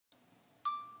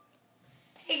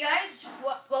Hey guys,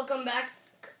 welcome back.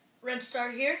 Red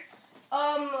Star here,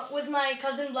 with my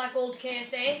cousin Black Gold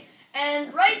KSA.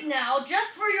 And right now,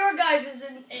 just for your guys'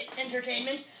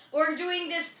 entertainment, we're doing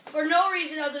this for no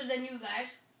reason other than you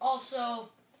guys. Also,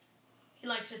 he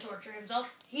likes to torture himself.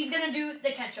 He's gonna do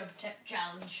the ketchup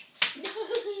challenge.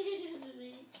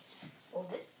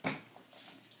 Hold this.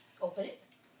 Open it.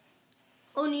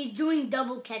 Oh, and he's doing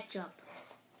double ketchup.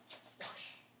 Okay.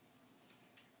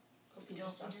 Hope you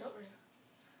don't stop.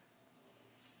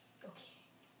 Okay.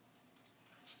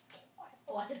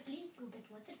 Water, please. Go get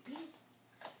water, please.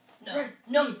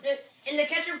 No. In the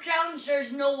ketchup challenge,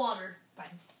 there's no water.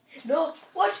 Fine. No.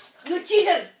 What? You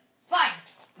cheated. Fine.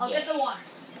 I'll get the water.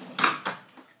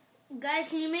 Guys,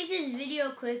 can you make this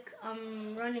video quick?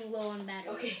 I'm running low on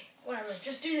battery. Okay. Whatever.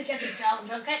 Just do the ketchup challenge.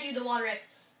 I'll get you the water at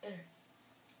dinner.